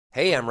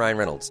Hey, I'm Ryan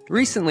Reynolds.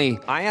 Recently,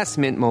 I asked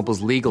Mint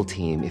Mobile's legal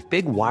team if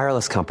big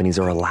wireless companies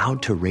are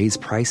allowed to raise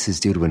prices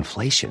due to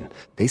inflation.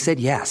 They said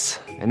yes.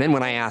 And then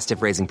when I asked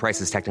if raising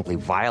prices technically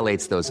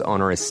violates those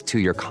onerous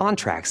two-year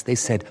contracts, they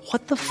said,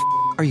 "What the f***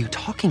 are you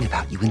talking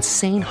about, you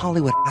insane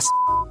Hollywood ass?"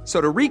 So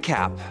to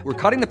recap, we're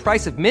cutting the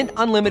price of Mint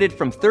Unlimited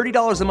from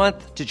 $30 a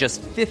month to just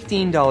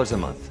 $15 a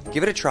month.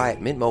 Give it a try at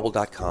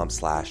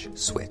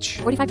mintmobile.com/switch.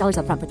 $45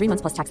 up front for 3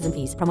 months plus taxes and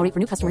fees. Promo rate for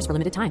new customers for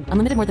limited time.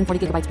 Unlimited more than 40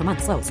 gigabytes per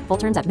month. Slows full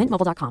terms at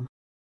mintmobile.com.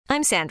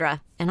 I'm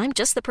Sandra, and I'm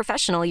just the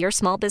professional your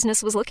small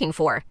business was looking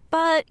for.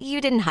 But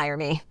you didn't hire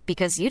me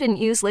because you didn't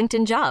use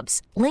LinkedIn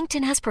Jobs.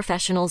 LinkedIn has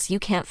professionals you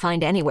can't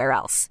find anywhere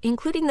else,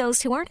 including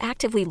those who aren't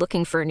actively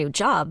looking for a new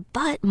job,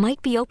 but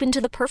might be open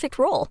to the perfect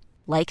role,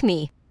 like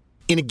me.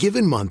 In a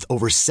given month,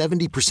 over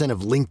 70%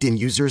 of LinkedIn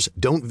users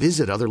don't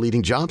visit other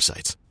leading job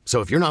sites. So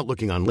if you're not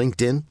looking on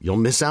LinkedIn, you'll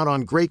miss out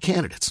on great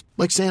candidates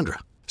like Sandra.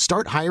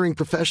 Start hiring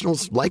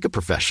professionals like a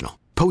professional.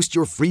 Post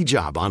your free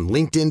job on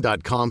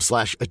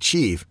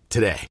linkedin.com/achieve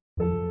today.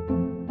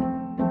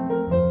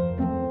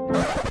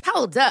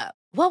 Hold up.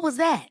 What was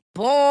that?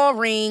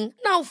 Boring.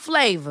 No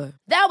flavor.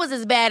 That was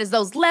as bad as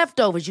those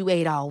leftovers you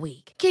ate all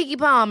week. Keke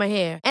Palmer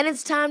here, and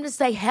it's time to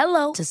say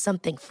hello to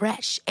something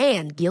fresh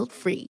and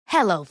guilt-free.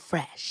 Hello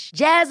Fresh.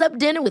 Jazz up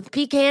dinner with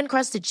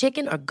pecan-crusted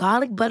chicken or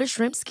garlic butter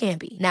shrimp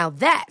scampi. Now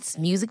that's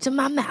music to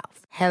my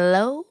mouth.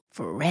 Hello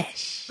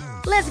Fresh.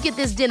 Let's get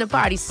this dinner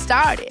party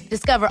started.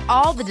 Discover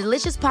all the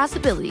delicious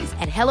possibilities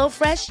at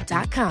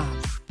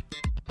hellofresh.com.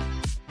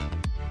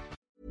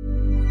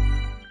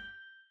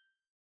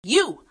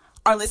 You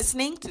are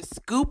listening to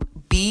Scoop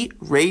B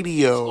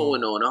Radio. What's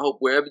going on? I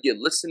hope wherever you're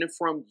listening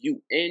from,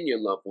 you and your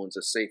loved ones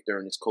are safe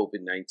during this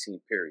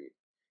COVID-19 period.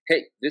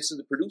 Hey, this is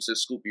the producer of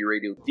Scoop B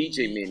Radio,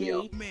 DJ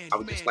Manuel. I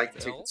would just like to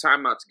take the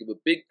time out to give a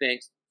big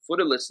thanks for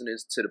the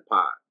listeners to the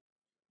pod.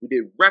 We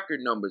did record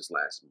numbers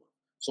last month.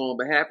 So on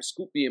behalf of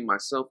Scoop B and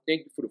myself,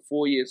 thank you for the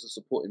 4 years of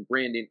supporting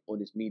Brandon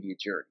on his media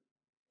journey.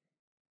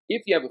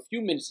 If you have a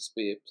few minutes to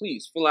spare,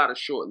 please fill out a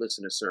short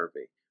listener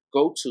survey.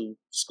 Go to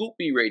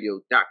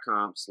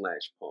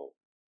scoopbradio.com/poll.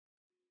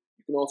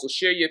 You can also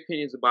share your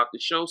opinions about the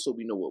show so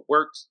we know what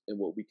works and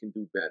what we can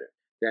do better.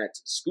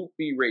 That's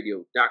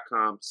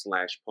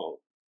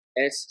scoopbradio.com/poll.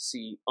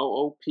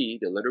 SCOOP,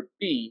 the letter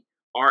B,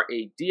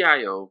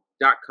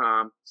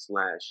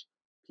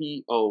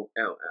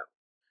 RADIO.com/POLL.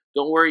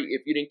 Don't worry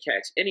if you didn't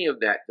catch any of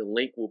that, the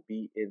link will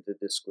be in the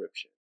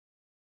description.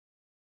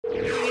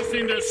 You're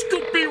listening to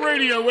Scoop B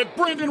Radio with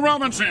Brandon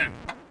Robinson.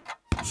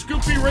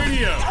 Scoop B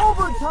Radio.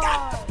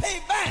 Overtime.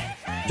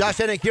 Josh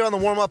Hennick here on the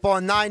warm-up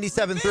on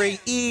 97.3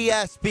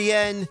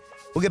 ESPN.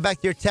 We'll get back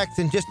to your text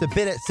in just a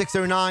bit at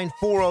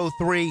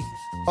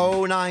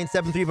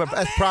 609-403-0973. But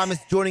as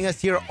promised, joining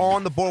us here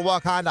on the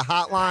Boardwalk Honda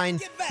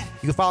Hotline,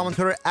 you can follow him on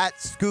Twitter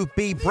at Scoop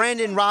B.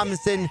 Brandon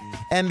Robinson,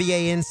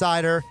 NBA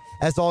Insider.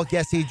 As all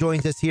guests, he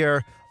joins us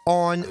here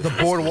on the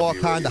Boardwalk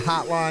Honda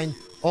Hotline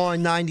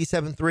on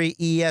 97.3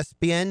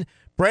 ESPN.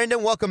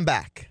 Brandon, welcome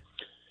back.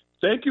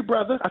 Thank you,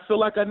 brother. I feel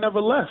like I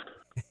never left.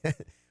 Well,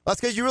 that's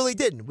because you really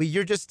didn't.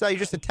 You're just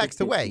a text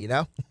away, you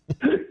know?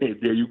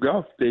 There you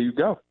go. There you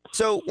go.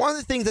 So one of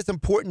the things that's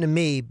important to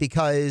me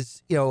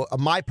because, of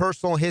my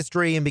personal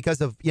history and because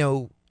of,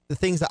 the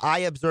things that I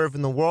observe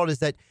in the world is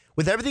that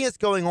with everything that's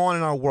going on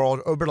in our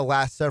world over the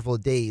last several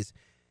days,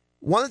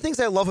 one of the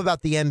things I love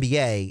about the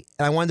NBA,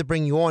 and I wanted to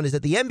bring you on, is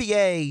that the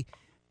NBA,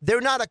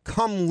 they're not a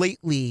come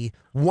lately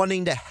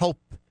wanting to help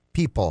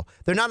people.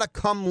 They're not a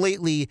come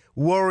lately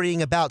worrying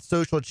about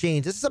social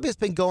change. This is something that's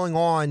been going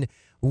on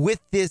with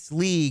this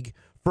league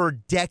for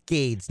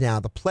decades now.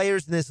 The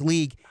players in this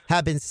league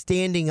have been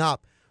standing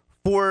up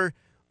for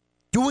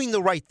doing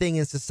the right thing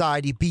in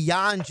society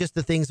beyond just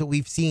the things that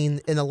we've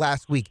seen in the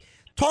last week.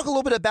 Talk a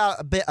little bit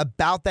about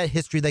that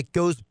history that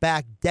goes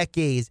back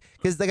decades.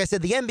 Because like I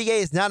said, the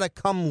NBA is not a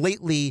come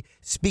lately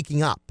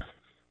speaking up.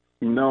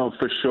 No,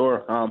 for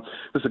sure.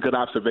 That's a good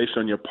observation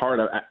on your part.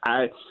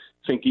 I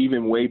think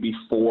even way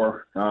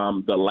before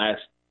the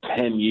last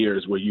 10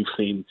 years where you've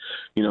seen,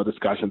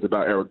 discussions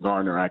about Eric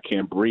Garner, I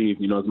Can't Breathe,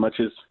 as much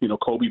as,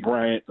 Kobe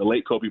Bryant, the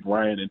late Kobe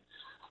Bryant and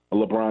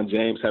LeBron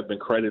James have been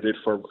credited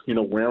for,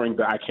 wearing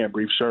the I Can't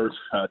Breathe shirts.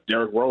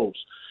 Derrick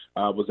Rose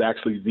was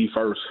actually the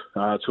first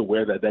to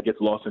wear that. That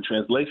gets lost in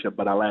translation.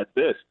 But I'll add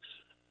this.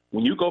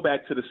 When you go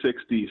back to the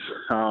 60s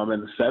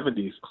and the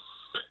 70s,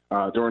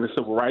 during the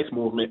Civil Rights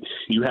Movement,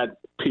 you had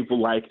people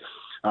like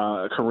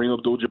Kareem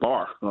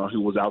Abdul-Jabbar,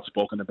 who was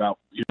outspoken about,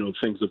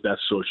 things of that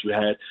sort. You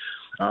had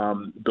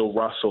Bill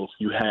Russell.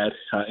 You had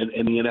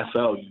in the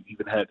NFL, you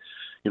even had,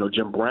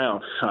 Jim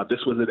Brown.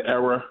 This was an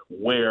era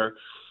where,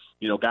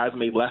 guys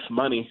made less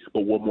money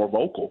but were more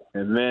vocal.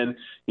 And then,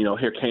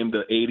 here came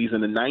the 80s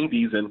and the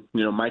 90s, and,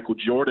 Michael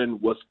Jordan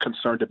was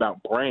concerned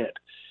about brand.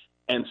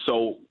 And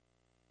so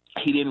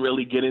he didn't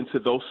really get into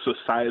those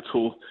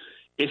societal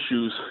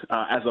issues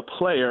as a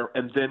player.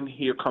 And then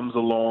here comes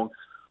along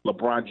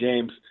LeBron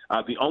James.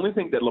 The only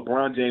thing that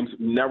LeBron James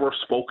never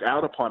spoke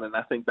out upon, and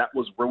I think that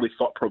was really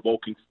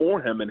thought-provoking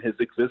for him in his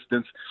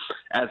existence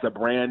as a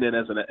brand and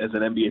as an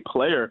NBA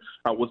player,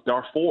 was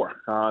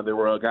Darfur. There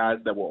were guys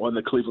that were on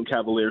the Cleveland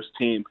Cavaliers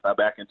team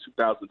back in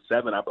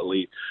 2007, I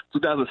believe,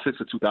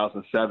 2006 or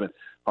 2007,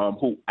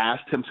 who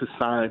asked him to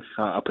sign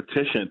a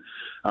petition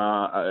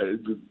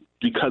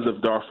because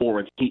of Darfur,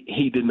 and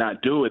he did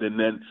not do it. And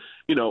then,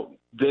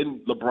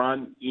 then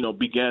LeBron,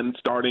 began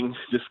starting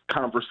just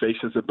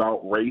conversations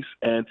about race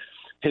and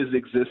his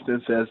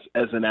existence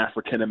as an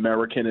African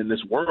American in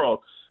this world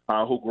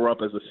who grew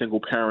up as a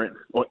single parent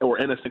or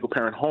in a single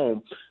parent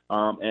home,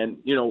 and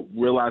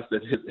realized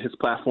that his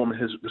platform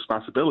and his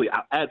responsibility.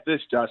 I'll add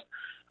this, Josh.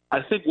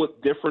 I think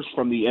what differs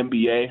from the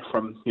NBA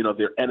from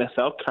their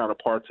NFL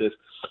counterparts is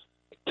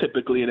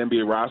typically in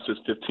NBA rosters,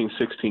 15,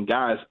 16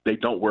 guys, they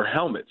don't wear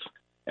helmets,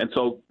 and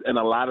so in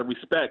a lot of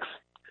respects,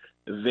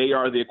 they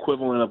are the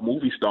equivalent of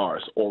movie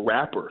stars or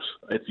rappers,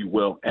 if you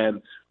will.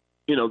 And,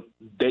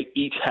 they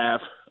each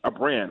have a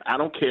brand. I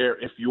don't care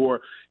if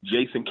you're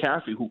Jason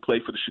Caffey, who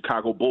played for the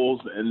Chicago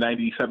Bulls in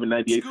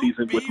 97-98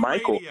 season with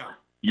Michael.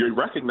 You're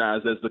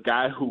recognized as the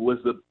guy who was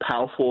the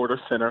power forward or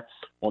center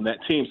on that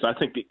team. So I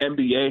think the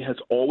NBA has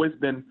always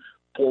been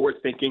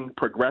forward-thinking,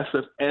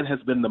 progressive, and has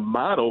been the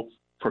model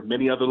for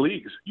many other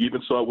leagues. You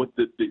even saw it with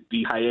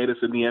the hiatus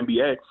in the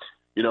NBA.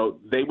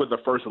 They were the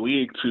first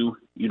league to,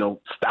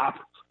 stop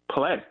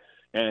play,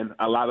 and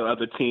a lot of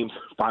other teams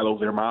follow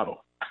their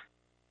model.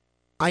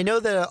 I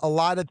know that a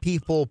lot of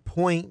people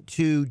point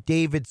to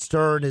David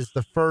Stern as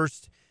the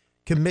first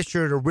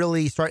commissioner to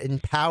really start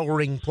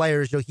empowering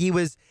players. He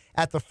was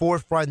at the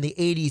forefront in the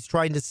 80s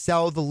trying to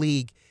sell the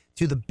league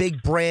to the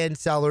big brand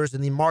sellers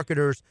and the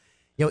marketers,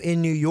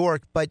 in New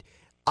York. But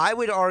I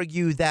would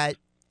argue that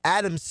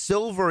Adam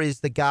Silver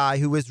is the guy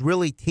who has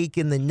really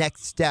taken the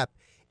next step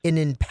in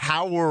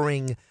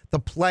empowering the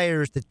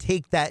players to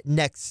take that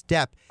next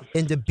step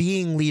into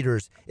being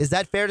leaders. Is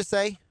that fair to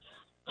say?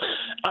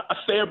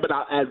 Fair, but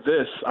I'll add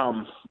this.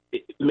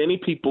 Many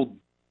people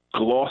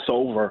gloss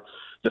over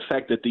the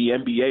fact that the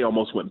NBA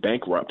almost went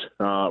bankrupt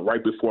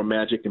right before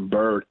Magic and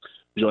Bird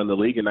joined the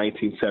league in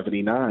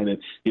 1979.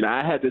 And,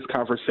 I had this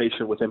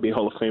conversation with NBA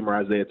Hall of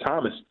Famer Isaiah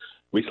Thomas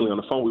recently on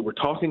the phone. We were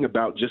talking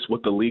about just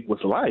what the league was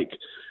like.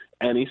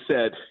 And he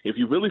said, if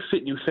you really sit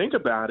and you think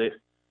about it,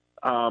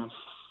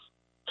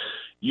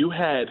 you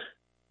had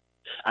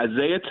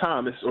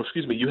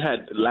you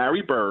had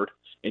Larry Bird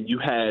and you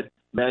had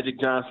Magic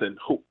Johnson,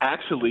 who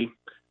actually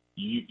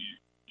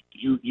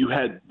you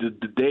had the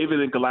David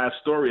and Goliath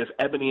story of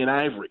Ebony and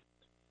Ivory.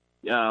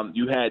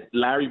 You had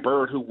Larry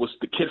Bird, who was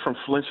the kid from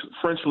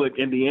French Lick,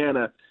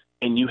 Indiana,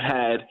 and you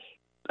had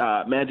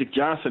Magic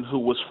Johnson, who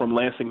was from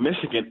Lansing,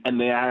 Michigan. And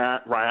the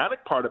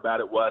ironic part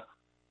about it was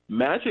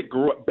Magic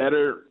grew up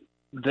better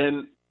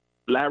than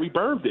Larry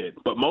Bird did,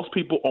 but most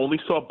people only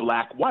saw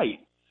black-white.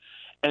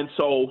 And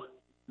so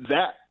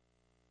that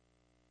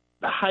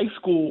the high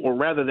school, or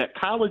rather the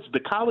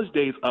college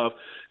days of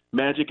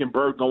Magic and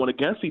Bird going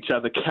against each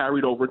other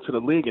carried over to the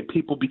league, and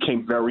people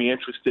became very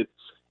interested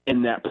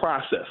in that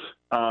process.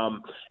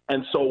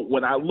 And so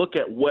when I look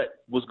at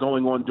what was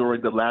going on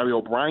during the Larry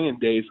O'Brien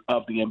days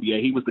of the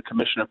NBA, he was the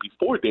commissioner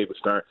before David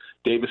Stern.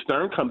 David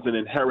Stern comes in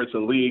and inherits a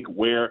league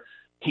where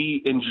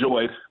he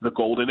enjoyed the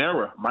golden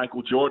era.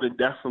 Michael Jordan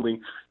definitely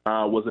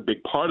was a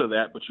big part of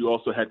that, but you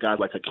also had guys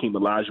like Hakeem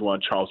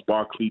Olajuwon, Charles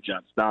Barkley,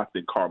 John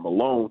Stockton, Karl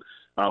Malone,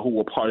 who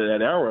were part of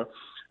that era.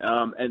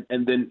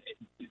 And then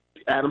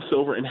Adam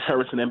Silver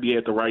inherits an NBA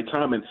at the right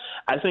time. And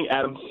I think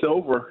Adam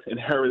Silver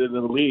inherited the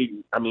league.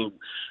 I mean,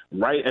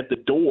 right at the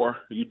door,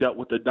 you dealt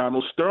with the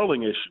Donald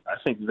Sterling issue. I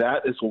think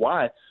that is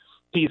why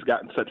he's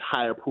gotten such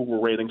high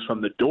approval ratings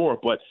from the door.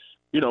 But,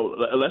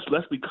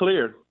 let's be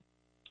clear.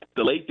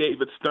 The late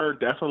David Stern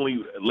definitely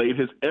laid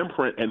his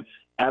imprint, and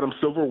Adam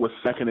Silver was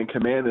second in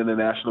command in the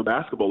National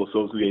Basketball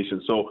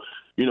Association. So,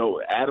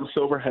 Adam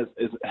Silver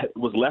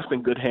was left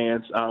in good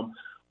hands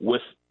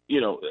with,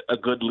 a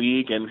good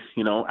league. And,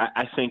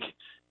 I think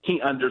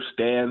he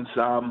understands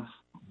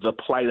the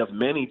plight of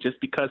many just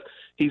because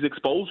he's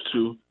exposed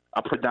to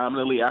a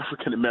predominantly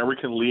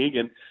African-American league.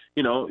 And,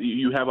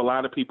 you have a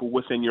lot of people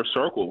within your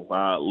circle.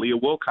 Leah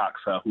Wilcox,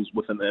 who's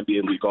within the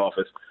NBA league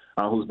office,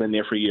 who's been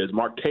there for years.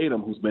 Mark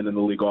Tatum, who's been in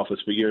the league office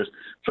for years.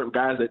 Certain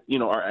guys that,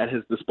 are at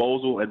his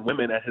disposal, and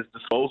women at his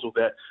disposal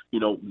that,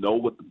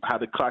 know how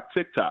the clock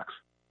tick-tocks.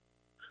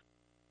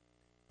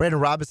 Brandon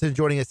Robinson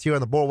joining us here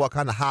on the Boardwalk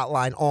on the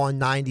Hotline on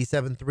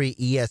 97.3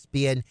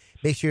 ESPN.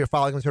 Make sure you're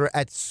following him on Twitter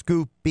at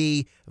Scoop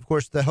B. Of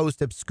course, the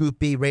host of Scoop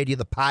B Radio,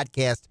 the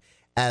podcast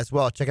as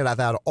well. Check it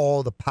out on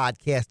all the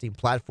podcasting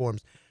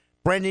platforms.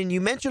 Brandon, you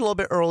mentioned a little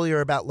bit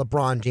earlier about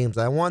LeBron James.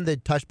 I wanted to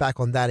touch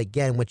back on that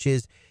again, which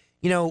is,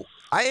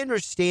 I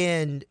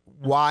understand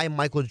why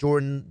Michael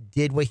Jordan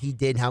did what he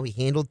did, how he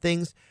handled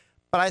things.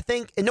 But I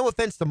think, and no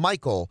offense to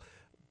Michael,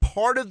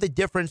 part of the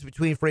difference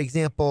between, for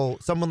example,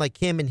 someone like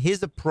him and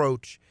his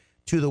approach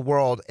to the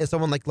world and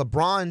someone like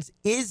LeBron's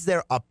is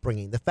their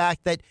upbringing. The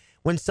fact that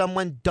when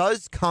someone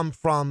does come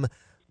from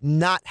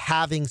not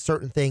having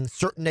certain things,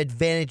 certain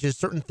advantages,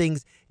 certain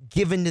things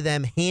given to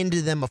them, handed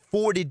to them,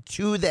 afforded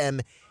to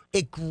them,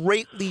 it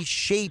greatly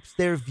shapes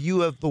their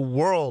view of the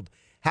world.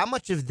 How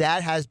much of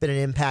that has been an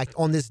impact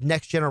on this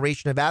next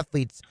generation of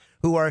athletes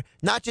who are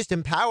not just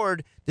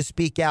empowered to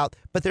speak out,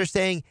 but they're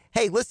saying,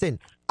 hey, listen,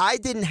 I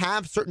didn't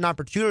have certain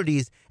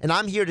opportunities, and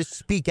I'm here to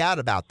speak out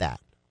about that?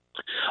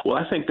 Well,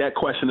 I think that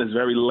question is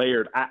very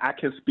layered. I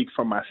can speak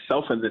for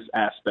myself in this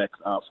aspect.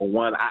 For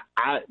one,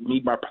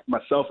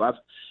 myself, I've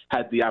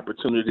had the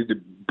opportunity to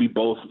be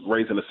both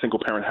raised in a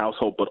single-parent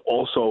household, but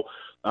also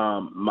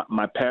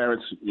my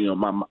parents,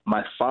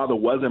 my father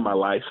was in my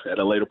life at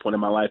a later point in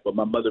my life, but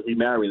my mother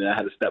remarried, and I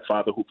had a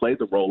stepfather who played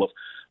the role of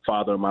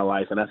father in my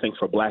life. And I think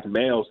for black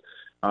males,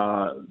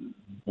 black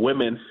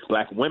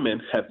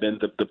women have been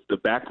the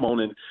backbone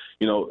and,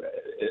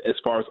 as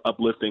far as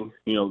uplifting,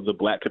 the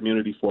black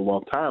community for a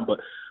long time. But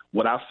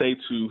what I'll say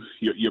to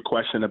your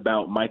question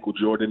about Michael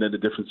Jordan and the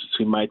difference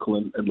between Michael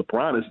and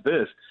LeBron is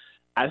this.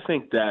 I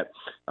think that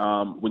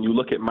when you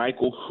look at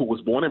Michael, who was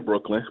born in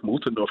Brooklyn,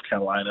 moved to North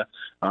Carolina,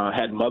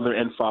 had mother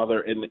and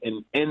father in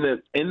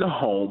the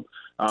home,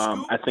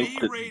 I think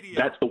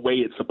that's the way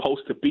it's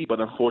supposed to be. But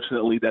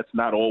unfortunately, that's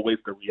not always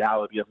the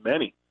reality of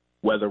many,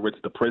 whether it's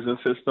the prison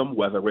system,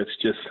 whether it's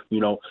just,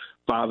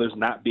 fathers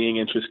not being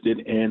interested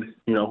in,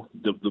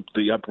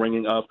 the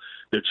upbringing of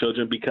their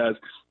children because,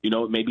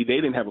 maybe they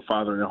didn't have a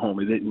father in their home.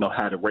 They didn't know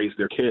how to raise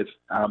their kids.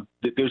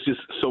 There's just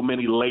so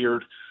many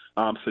layered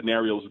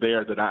scenarios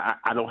there that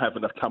I don't have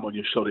enough time on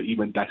your show to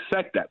even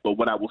dissect that. But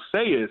what I will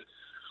say is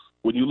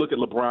when you look at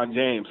LeBron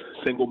James,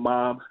 single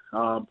mom,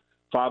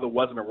 father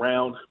wasn't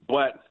around,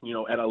 but,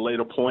 at a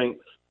later point,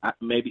 I've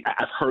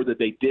heard that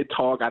they did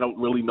talk. I don't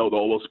really know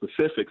all those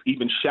specifics.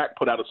 Even Shaq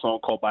put out a song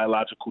called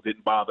Biological,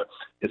 didn't bother.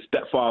 His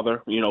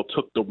stepfather,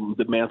 took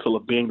the mantle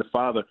of being the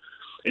father.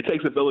 It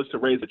takes a village to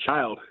raise a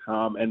child.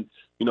 And,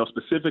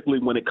 specifically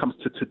when it comes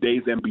to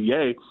today's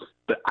NBA,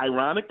 the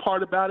ironic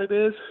part about it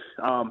is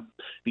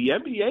the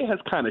NBA has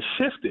kind of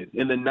shifted.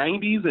 In the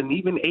 90s and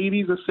even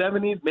 80s or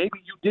 70s, maybe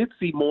you did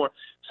see more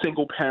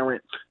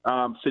single-parent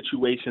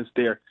situations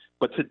there.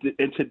 But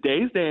in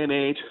today's day and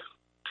age,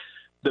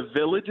 the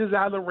village is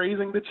either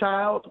raising the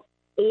child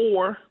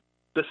or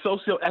the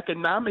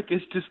socioeconomic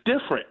is just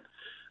different.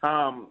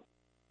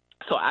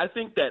 So I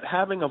think that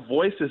having a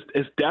voice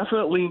is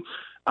definitely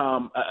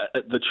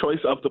the choice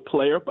of the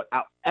player. But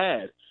I'll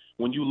add,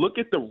 when you look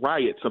at the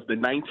riots of the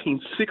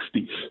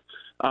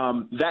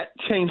 1960s, that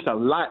changed a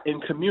lot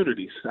in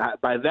communities.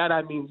 By that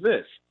I mean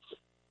this.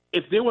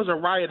 If there was a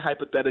riot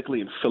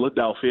hypothetically in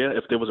Philadelphia,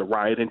 if there was a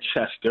riot in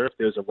Chester, if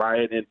there's a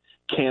riot in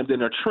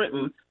Camden or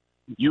Trenton,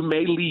 you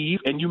may leave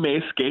and you may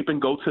escape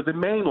and go to the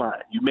main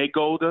line. You may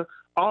go to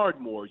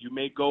Ardmore. You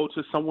may go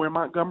to somewhere in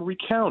Montgomery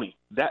County.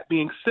 That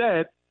being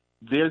said,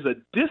 there's a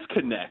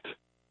disconnect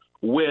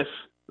with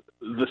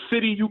the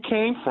city you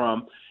came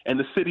from and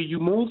the city you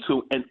moved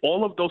to and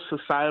all of those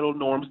societal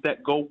norms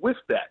that go with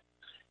that.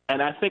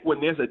 And I think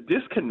when there's a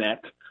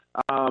disconnect,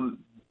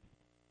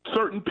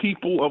 certain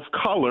people of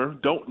color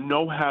don't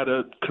know how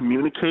to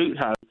communicate,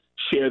 how to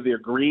share their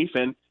grief,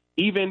 and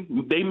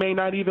even they may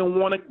not even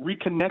want to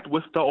reconnect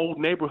with the old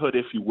neighborhood,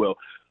 if you will.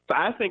 So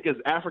I think as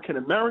African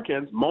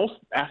Americans, most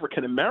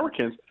African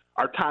Americans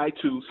are tied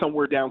to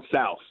somewhere down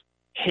south,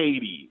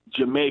 Haiti,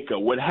 Jamaica,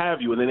 what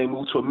have you, and then they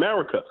move to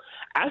America.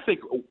 I think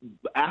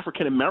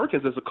African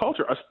Americans as a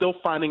culture are still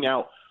finding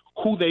out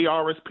who they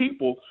are as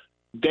people.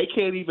 They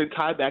can't even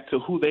tie back to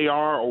who they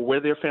are or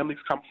where their families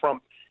come from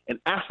in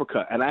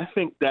Africa. And I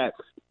think that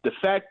the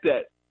fact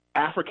that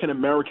African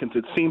Americans,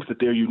 it seems that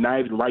they're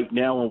united right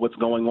now on what's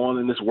going on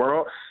in this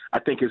world, I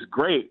think is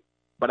great.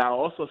 But I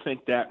also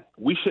think that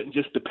we shouldn't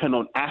just depend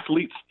on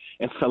athletes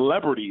and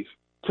celebrities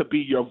to be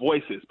your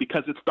voices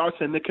because it starts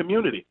in the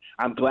community.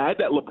 I'm glad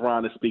that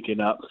LeBron is speaking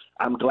up.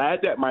 I'm glad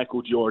that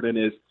Michael Jordan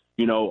is,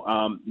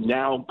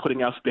 now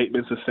putting out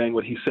statements and saying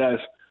what he says.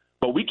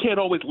 But we can't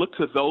always look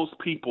to those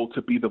people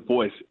to be the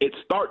voice. It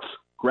starts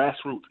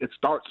grassroots. It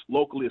starts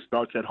locally. It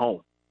starts at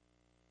home.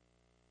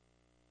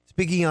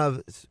 Speaking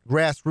of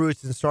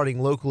grassroots and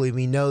starting locally,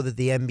 we know that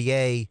the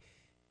NBA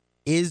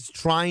is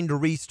trying to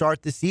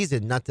restart the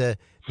season, not to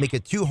make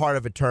it too hard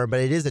of a term, but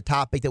it is a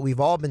topic that we've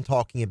all been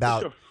talking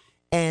about. Sure.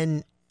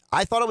 And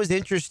I thought it was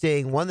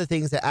interesting. One of the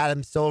things that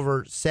Adam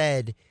Silver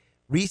said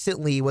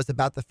recently was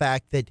about the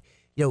fact that,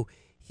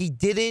 he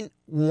didn't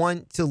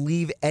want to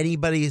leave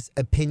anybody's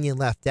opinion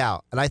left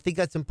out. And I think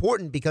that's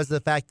important because of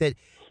the fact that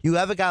you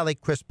have a guy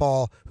like Chris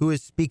Paul who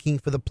is speaking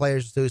for the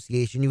Players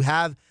Association. You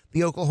have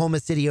the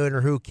Oklahoma City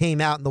owner who came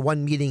out in the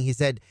one meeting. He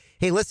said,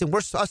 hey, listen, we're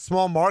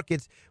small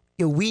markets.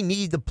 We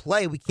need to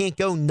play. We can't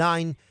go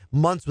 9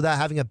 months without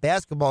having a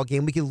basketball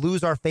game. We could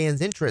lose our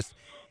fans' interest.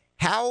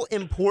 How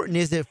important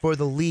is it for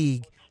the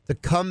league to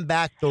come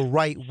back the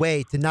right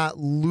way, to not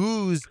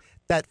lose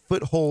that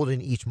foothold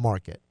in each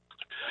market?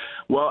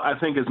 Well, I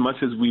think as much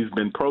as we've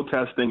been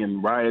protesting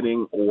and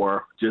rioting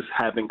or just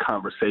having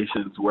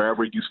conversations,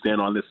 wherever you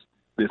stand on this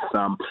this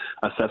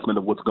assessment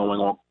of what's going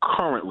on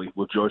currently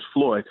with George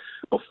Floyd.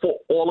 Before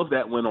all of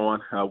that went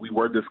on, we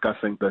were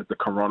discussing the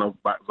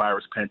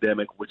coronavirus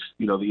pandemic, which,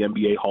 the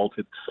NBA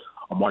halted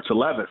on March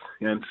 11th.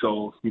 And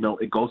so,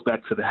 it goes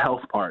back to the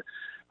health part.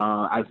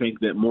 I think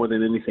that more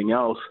than anything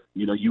else,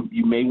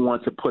 you may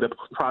want to put a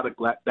product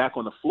back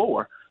on the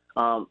floor,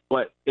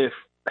 but if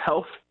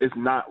health is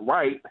not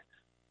right,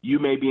 you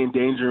may be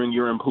endangering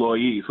your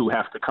employees who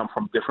have to come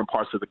from different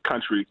parts of the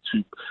country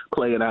to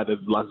play in either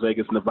Las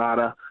Vegas,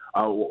 Nevada,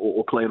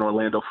 or play in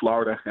Orlando,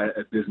 Florida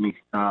at Disney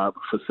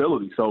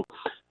facility. So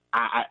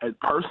I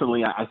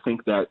personally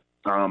think that,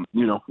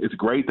 it's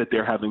great that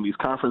they're having these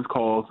conference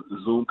calls,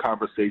 Zoom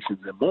conversations,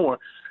 and more.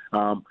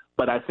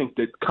 But I think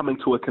that coming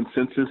to a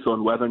consensus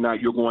on whether or not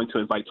you're going to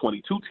invite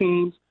 22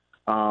 teams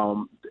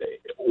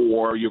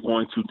or you're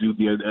going to do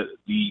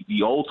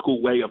the old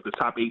school way of the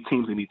top 8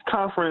 teams in each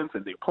conference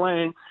and they're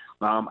playing,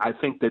 I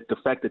think that the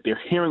fact that they're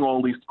hearing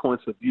all these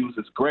points of views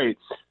is great.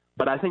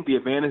 But I think the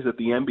advantage that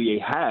the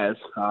NBA has,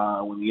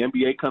 when the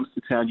NBA comes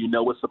to town,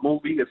 it's a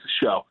movie, it's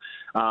a show.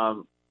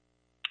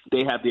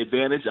 They have the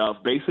advantage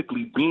of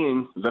basically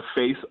being the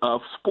face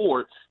of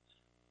sports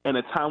in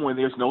a time when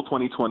there's no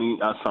 2020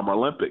 Summer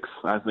Olympics.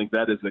 I think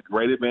that is a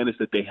great advantage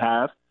that they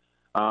have.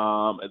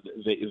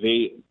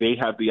 They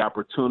have the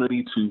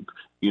opportunity to,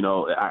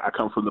 I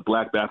come from the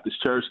Black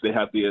Baptist Church. They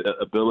have the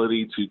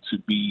ability to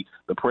be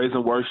the praise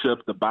and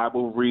worship, the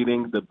Bible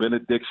reading, the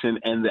benediction,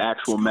 and the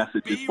actual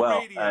message as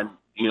well. And,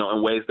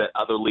 in ways that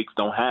other leagues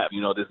don't have.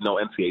 There's no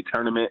NCAA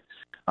tournament.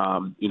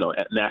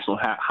 National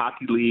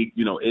Hockey League,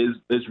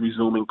 is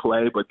resuming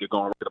play, but they're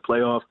going to the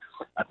playoffs.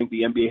 I think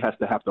the NBA has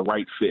to have the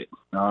right fit.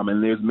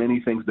 And there's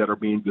many things that are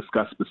being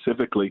discussed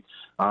specifically.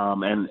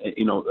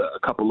 A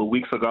couple of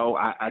weeks ago,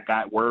 I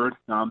got word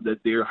that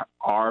there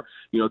are,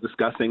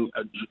 discussing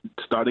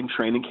starting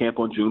training camp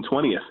on June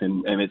 20th,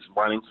 and it's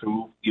running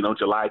through,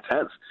 July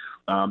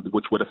 10th,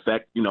 which would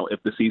affect,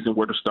 if the season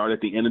were to start at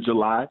the end of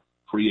July,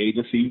 free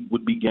agency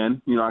would begin,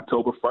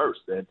 October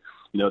 1st. And,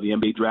 the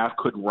NBA draft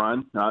could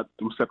run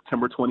through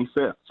September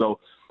 25th. So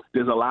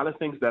there's a lot of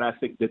things that I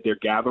think that they're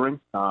gathering,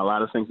 a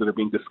lot of things that are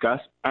being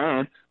discussed.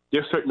 And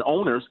there's certain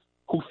owners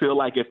who feel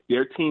like if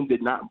their team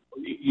did not,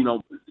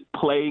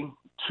 play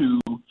to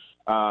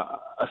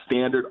a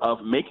standard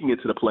of making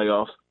it to the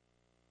playoffs,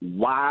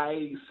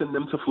 why send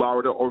them to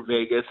Florida or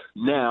Vegas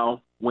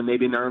now when they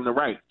didn't earn the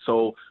right?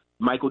 So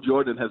Michael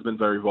Jordan has been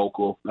very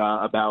vocal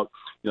about,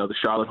 the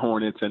Charlotte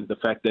Hornets and the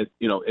fact that,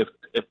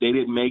 if they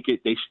didn't make it,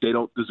 they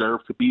don't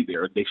deserve to be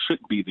there. They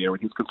shouldn't be there.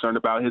 And he's concerned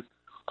about his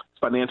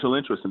financial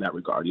interest in that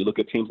regard. You look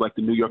at teams like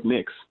the New York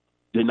Knicks,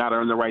 did not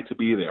earn the right to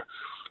be there.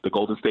 The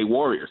Golden State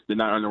Warriors did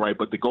not earn the right.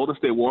 But the Golden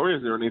State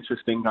Warriors are an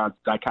interesting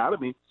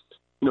dichotomy,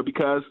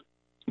 because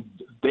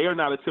they are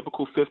not a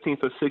typical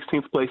 15th or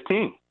 16th place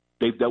team.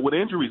 They've dealt with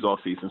injuries all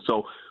season.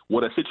 So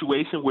what a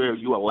situation where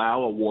you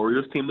allow a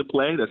Warriors team to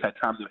play that's had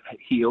time to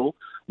heal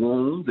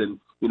wounds and,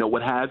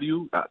 what have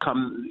you,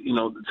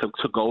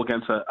 to go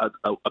against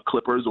a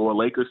Clippers or a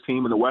Lakers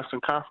team in the Western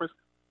Conference,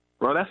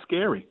 bro, that's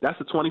scary. That's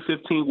the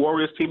 2015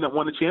 Warriors team that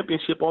won the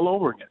championship all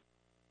over again.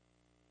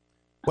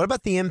 What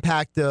about the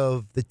impact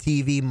of the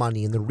TV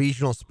money and the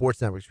regional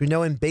sports networks? We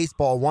know in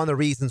baseball, one of the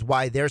reasons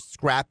why they're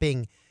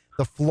scrapping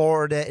the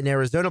Florida and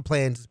Arizona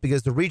plans is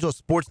because the regional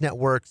sports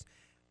networks,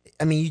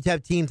 you'd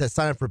have teams that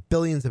sign up for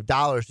billions of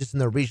dollars just in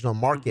their regional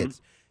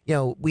markets.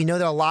 Mm-hmm. We know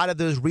that a lot of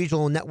those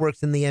regional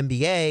networks in the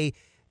NBA,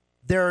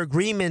 their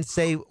agreements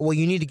say, well,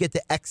 you need to get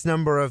to X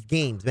number of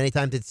games. Many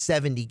times it's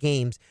 70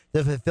 games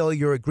to fulfill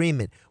your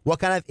agreement. What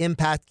kind of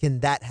impact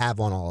can that have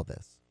on all of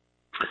this?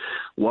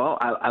 Well,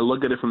 I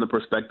look at it from the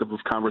perspective of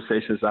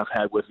conversations I've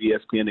had with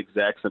ESPN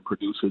execs and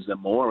producers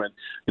and more, and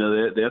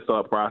their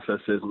thought process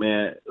is,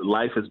 man,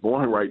 life is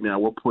boring right now.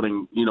 We're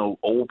putting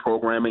old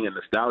programming and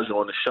nostalgia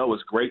on the show.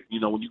 Is great,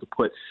 when you could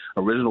put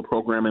original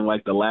programming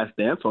like The Last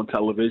Dance on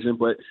television,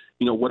 but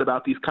what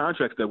about these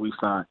contracts that we've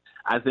signed?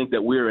 I think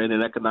that we're in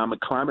an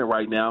economic climate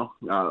right now,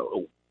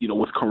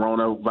 with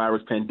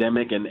coronavirus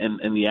pandemic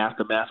and the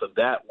aftermath of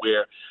that,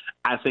 where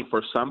I think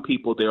for some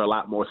people they're a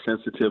lot more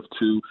sensitive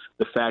to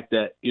the fact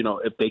that,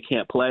 if they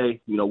can't play,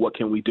 what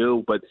can we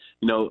do? But,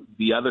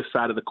 the other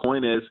side of the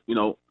coin is,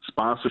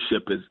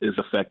 sponsorship is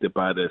affected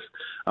by this.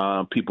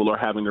 People are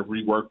having to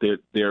rework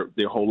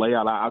their whole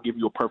layout. I'll give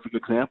you a perfect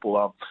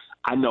example.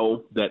 I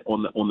know that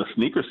on the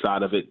sneaker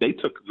side of it,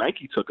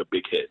 Nike took a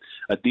big hit.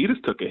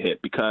 Adidas took a hit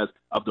because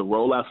of the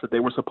rollouts that they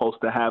were supposed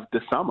to have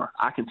this summer.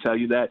 I can tell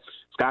you that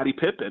Scottie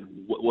Pippen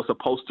was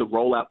supposed to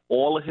roll out a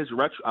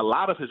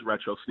lot of his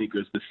retro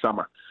sneakers this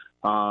summer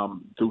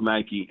through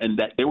Nike, and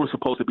that they were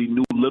supposed to be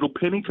new Little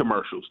Penny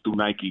commercials through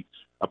Nike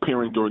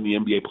appearing during the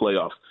NBA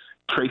playoffs.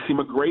 Tracy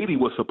McGrady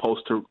was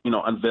supposed to,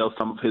 unveil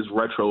some of his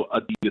retro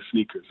Adidas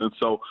sneakers. And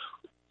so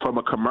from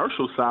a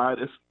commercial side,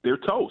 they're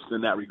toast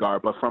in that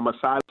regard. But from a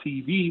side of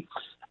TV,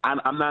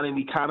 I'm not an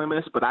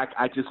economist, but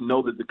I just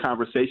know that the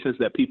conversations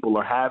that people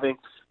are having,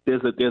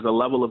 there's a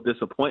level of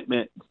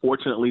disappointment.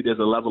 Fortunately, there's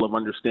a level of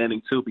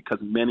understanding too, because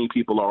many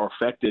people are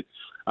affected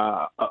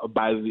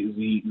by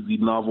the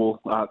novel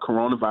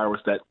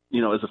coronavirus that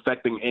is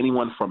affecting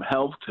anyone from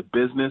health to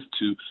business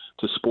to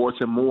sports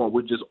and more.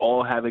 We're just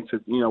all having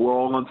to we're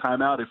all on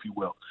timeout, if you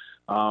will.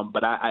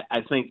 But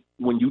I think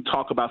when you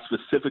talk about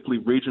specifically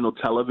regional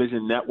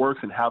television networks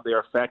and how they're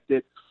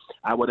affected,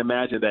 I would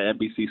imagine that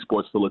NBC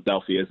Sports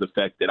Philadelphia is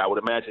affected. I would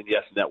imagine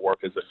Yes Network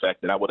is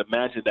affected. I would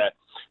imagine that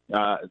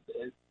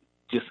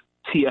just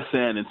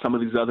TSN and some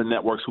of these other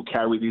networks who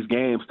carry these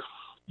games,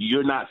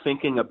 you're not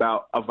thinking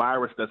about a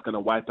virus that's going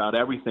to wipe out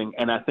everything.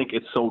 And I think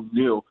it's so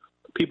new.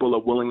 People are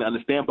willing to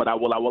understand. But I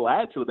will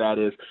add to that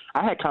is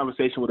I had a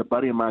conversation with a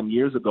buddy of mine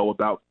years ago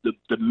about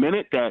the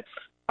minute that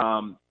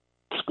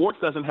sports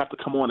doesn't have to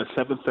come on at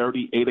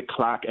 7:30, 8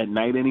 o'clock at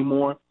night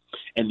anymore,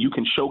 and you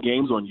can show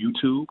games on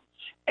YouTube,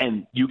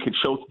 and you can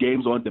show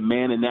games on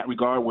demand in that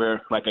regard,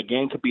 where like a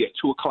game could be at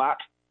 2 o'clock.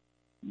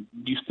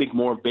 You think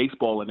more of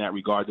baseball in that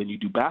regard than you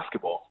do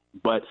basketball.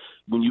 But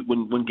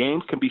when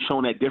games can be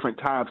shown at different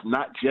times,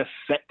 not just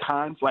set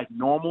times like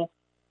normal,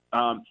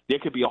 there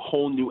could be a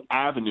whole new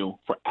avenue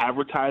for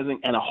advertising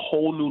and a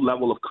whole new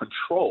level of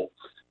control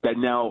that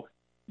now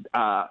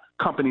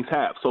companies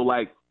have. So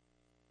like,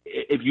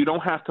 if you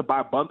don't have to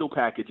buy bundle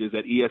packages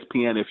at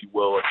ESPN, if you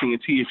will, or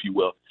TNT, if you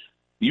will,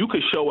 you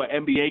could show an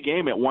NBA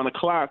game at 1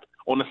 o'clock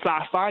on the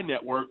Sci-Fi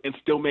Network and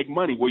still make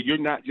money, where you're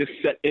not just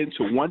set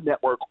into one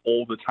network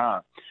all the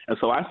time. And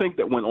so I think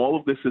that when all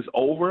of this is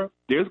over,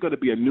 there's going to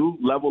be a new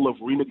level of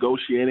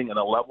renegotiating and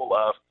a level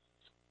of,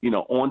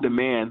 on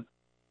demand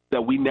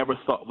that we never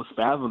thought was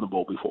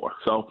fathomable before.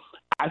 So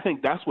I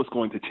think that's what's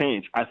going to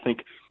change. I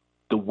think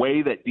the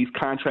way that these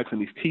contracts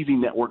and these TV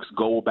networks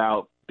go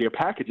about their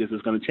packages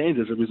is going to change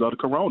as a result of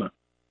Corona.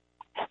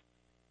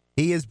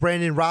 He is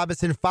Brandon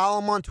Robinson. Follow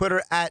him on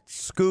Twitter at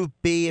Scoop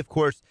B. Of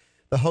course,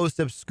 the host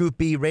of Scoop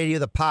B Radio,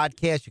 the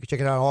podcast. You can check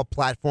it out on all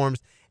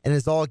platforms. And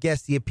as all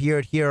guests, he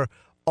appeared here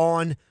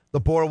on the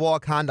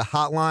Boardwalk Honda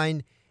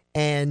Hotline.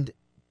 And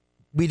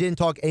we didn't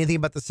talk anything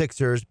about the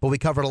Sixers, but we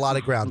covered a lot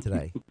of ground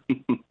today.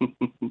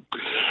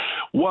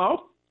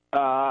 Well,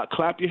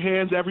 clap your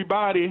hands,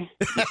 everybody.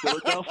 The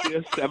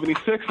Philadelphia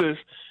 76ers,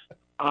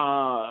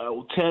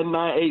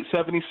 10-9-8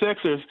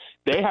 76ers,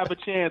 they have a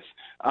chance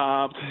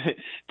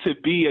to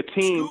be a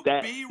team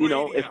that,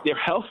 if they're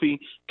healthy,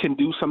 can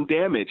do some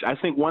damage. I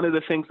think one of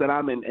the things that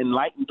I'm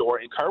enlightened or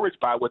encouraged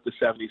by with the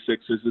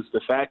 76ers is the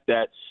fact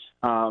that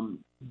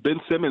Ben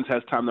Simmons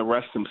has time to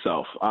rest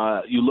himself.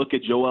 You look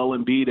at Joel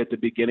Embiid at the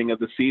beginning of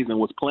the season,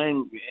 was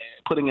putting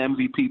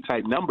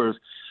MVP-type numbers,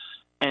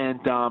 and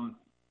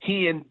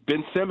he and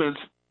Ben Simmons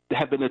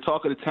have been the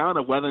talk of the town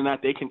of whether or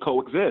not they can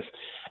coexist.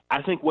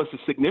 I think what's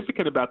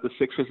significant about the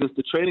Sixers is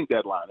the trading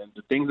deadline and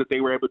the things that they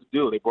were able to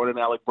do. They brought in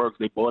Alec Burks.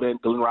 They brought in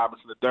Glenn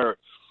Robinson III,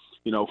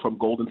 from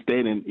Golden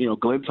State. And,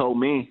 Glenn told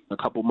me a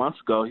couple months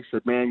ago, he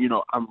said, man,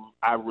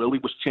 I really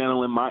was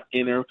channeling my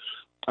inner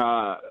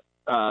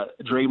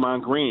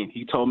Draymond Green.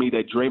 He told me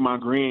that Draymond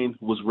Green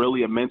was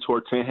really a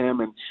mentor to him.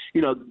 And,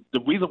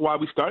 the reason why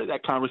we started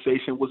that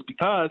conversation was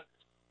because,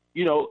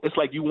 it's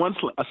like you won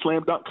a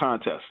slam dunk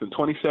contest in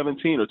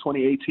 2017 or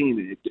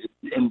 2018,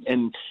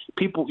 and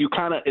people,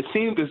 it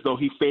seemed as though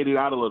he faded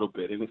out a little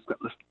bit. And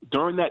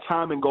during that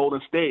time in Golden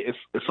State,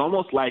 it's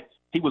almost like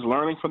he was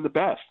learning from the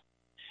best.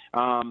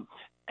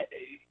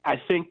 I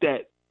think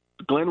that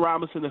Glenn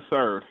Robinson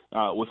III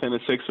within the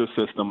Sixers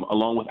system,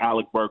 along with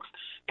Alec Burks,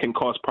 can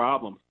cause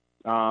problems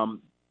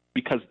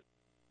because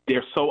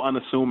they're so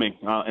unassuming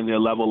in their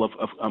level of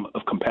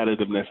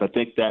competitiveness. I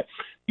think that,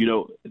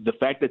 the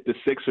fact that the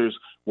Sixers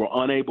were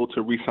unable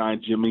to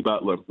re-sign Jimmy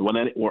Butler,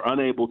 were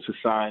unable to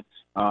sign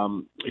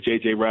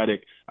J.J. Redick,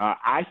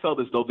 I felt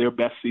as though their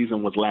best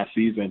season was last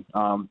season,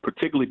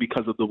 particularly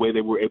because of the way they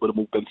were able to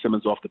move Ben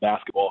Simmons off the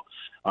basketball.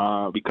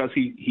 Because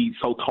he's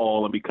so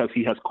tall and because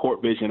he has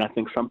court vision, I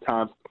think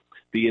sometimes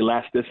the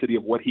elasticity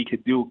of what he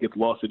could do gets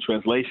lost in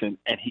translation,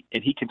 and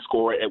he can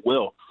score it at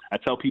will. I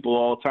tell people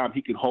all the time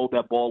he can hold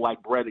that ball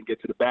like bread and get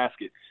to the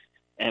basket.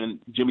 And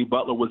Jimmy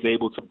Butler was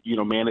able to,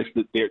 manage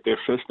their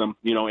system,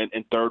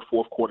 in third,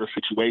 fourth quarter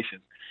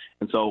situations.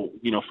 And so,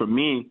 for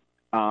me,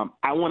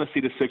 I want to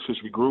see the Sixers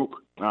regroup.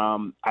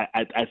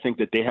 I think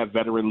that they have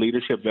veteran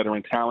leadership,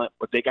 veteran talent,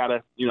 but they got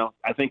to,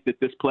 I think that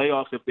this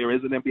playoffs, if there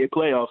is an NBA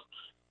playoffs,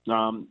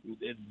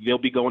 they'll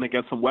be going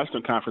against some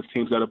Western Conference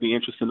teams that'll be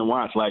interesting to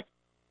watch. Like,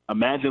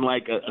 imagine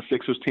like a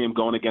Sixers team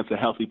going against a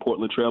healthy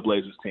Portland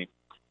Trailblazers team.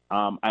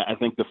 I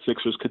think the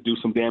Sixers could do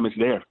some damage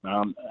there.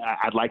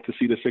 I'd like to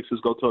see the Sixers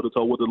go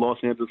toe-to-toe with the Los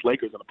Angeles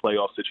Lakers in a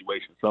playoff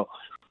situation. So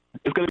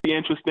it's going to be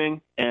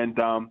interesting. And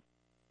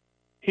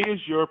here's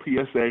your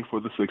PSA for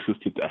the Sixers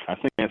today. I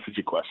think I answered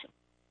your question.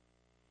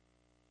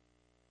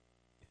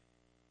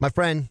 My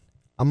friend,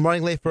 I'm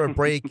running late for a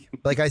break.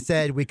 Like I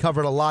said, we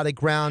covered a lot of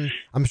ground.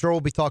 I'm sure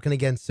we'll be talking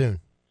again soon.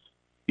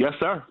 Yes,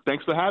 sir.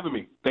 Thanks for having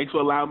me. Thanks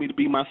for allowing me to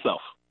be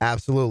myself.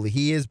 Absolutely.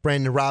 He is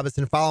Brandon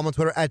Robinson. Follow him on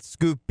Twitter at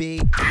Scoop B.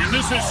 And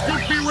this is Scoop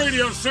B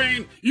Radio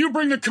saying, you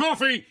bring the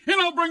coffee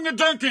and I'll bring the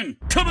Dunkin'.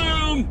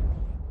 Kaboom!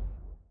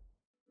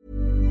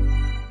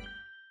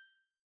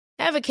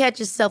 Ever catch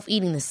yourself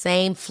eating the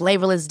same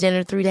flavorless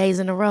dinner 3 days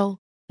in a row?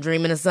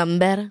 Dreaming of something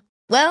better?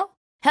 Well,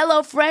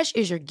 HelloFresh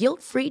is your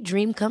guilt-free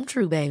dream come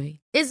true, baby.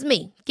 It's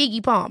me,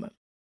 Keke Palmer.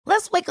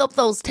 Let's wake up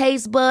those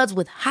taste buds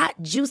with hot,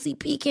 juicy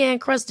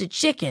pecan-crusted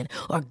chicken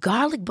or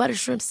garlic butter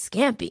shrimp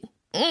scampi.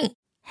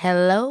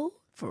 Hello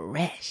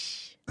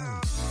Fresh.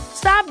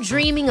 Stop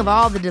dreaming of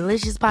all the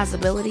delicious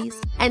possibilities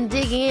and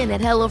dig in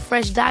at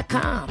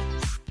HelloFresh.com.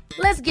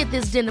 Let's get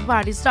this dinner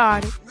party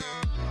started.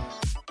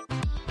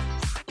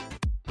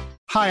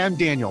 Hi, I'm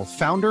Daniel,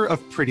 founder of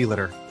Pretty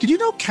Litter. Did you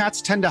know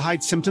cats tend to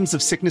hide symptoms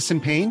of sickness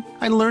and pain?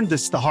 I learned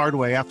this the hard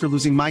way after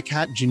losing my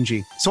cat,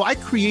 Gingy. So I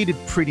created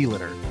Pretty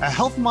Litter, a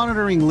health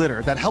monitoring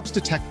litter that helps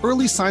detect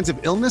early signs of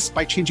illness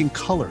by changing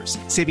colors,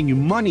 saving you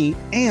money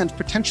and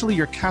potentially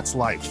your cat's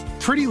life.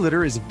 Pretty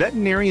Litter is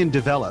veterinarian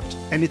developed,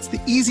 and it's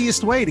the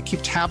easiest way to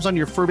keep tabs on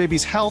your fur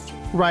baby's health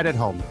right at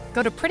home.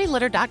 Go to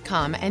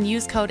prettylitter.com and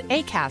use code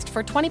ACAST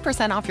for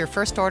 20% off your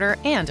first order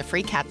and a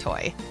free cat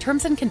toy.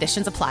 Terms and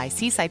conditions apply.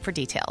 See site for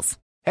details.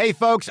 Hey,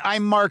 folks,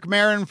 I'm Mark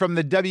Maron from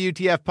the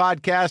WTF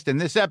Podcast, and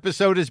this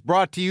episode is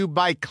brought to you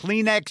by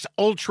Kleenex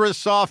Ultra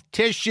Soft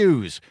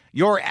Tissues,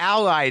 your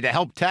ally to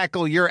help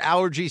tackle your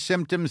allergy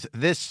symptoms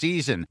this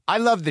season. I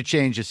love the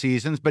change of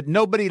seasons, but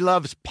nobody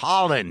loves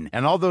pollen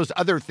and all those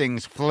other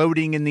things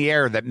floating in the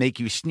air that make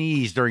you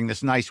sneeze during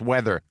this nice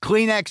weather.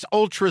 Kleenex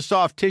Ultra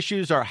Soft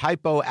Tissues are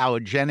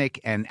hypoallergenic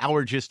and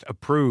allergist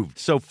approved,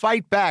 so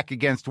fight back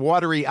against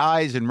watery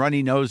eyes and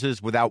runny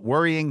noses without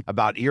worrying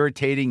about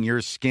irritating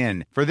your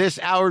skin. For this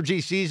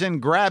allergy season,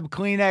 grab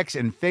Kleenex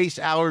and face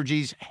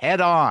allergies head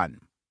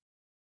on.